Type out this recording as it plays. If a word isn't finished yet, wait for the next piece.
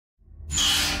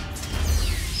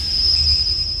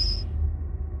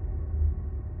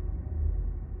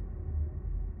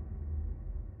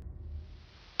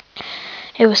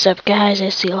Hey, what's up guys,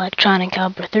 it's the Electronic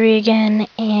Caliber 3 again,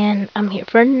 and I'm here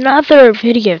for another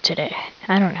video today.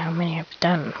 I don't know how many I've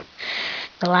done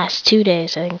the last 2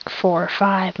 days, I think 4 or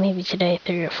 5, maybe today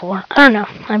 3 or 4. I don't know,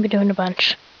 I've been doing a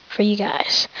bunch for you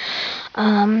guys.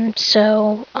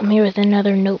 So I'm here with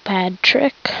another Notepad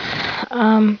trick.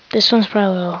 This one's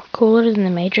probably a little cooler than the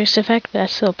Matrix effect, but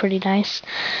that's still pretty nice.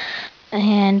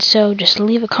 And so just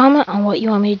leave a comment on what you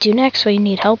want me to do next, what you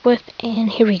need help with, and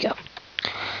here we go.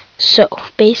 So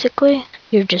basically,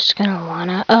 you're just gonna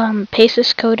wanna paste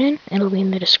this code in. It'll be in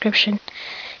the description,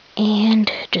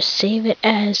 and just save it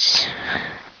as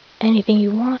anything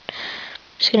you want.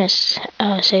 Just gonna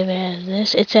save it as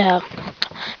this. It's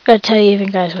gotta tell you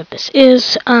guys what this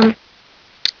is.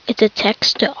 It's a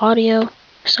text to audio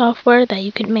software that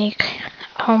you can make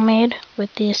homemade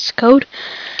with this code.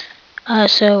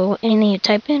 So anything you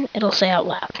type in, it'll say out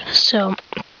loud. So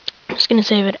I'm just gonna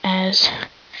save it as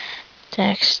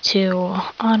text to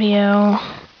audio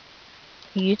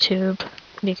YouTube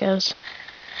because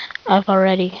I've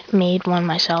already made one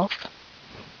myself,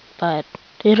 but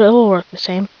it'll work the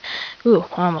same. Ooh,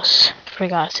 almost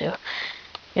forgot to.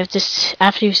 You have to,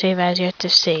 after you save as, you have to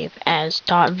save as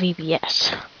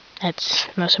 .vbs. That's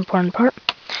the most important part.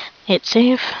 Hit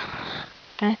save.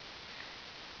 Okay.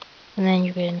 And then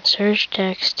you can search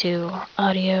text to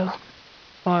audio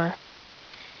or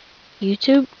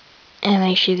YouTube. And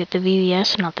make sure you get the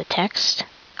VBS, not the text.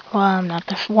 Well, not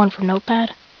the one from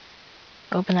Notepad.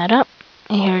 Open that up,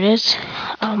 and here it is.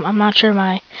 I'm not sure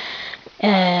my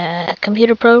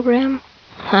computer program,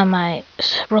 my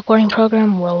recording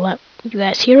program will let you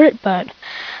guys hear it, but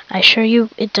I assure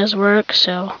you it does work,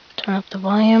 so turn up the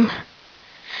volume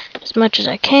as much as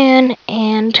I can,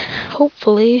 and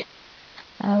hopefully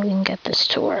we can get this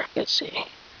to work. Let's see.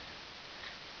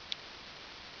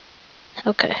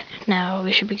 Okay, now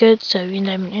we should be good. So if you can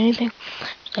type in anything,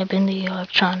 type in the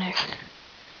electronic.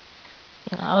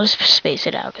 I'll just space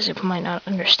it out because people might not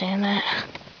understand that.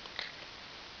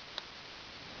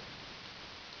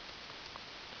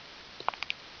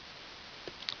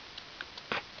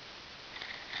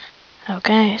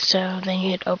 Okay, so then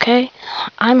you hit OK.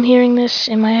 I'm hearing this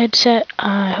in my headset.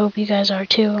 I hope you guys are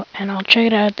too, and I'll check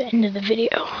it out at the end of the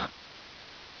video.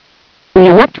 The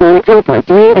Electronic Caliber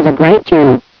 3 is a great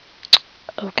channel.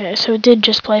 Okay, so it did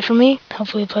just play for me.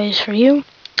 Hopefully it plays for you.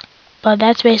 But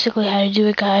that's basically how to do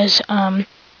it, guys. And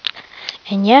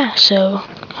yeah, so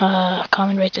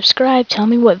comment, rate, subscribe. Tell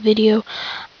me what video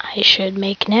I should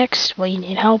make next, what you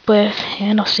need help with,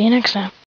 and I'll see you next time.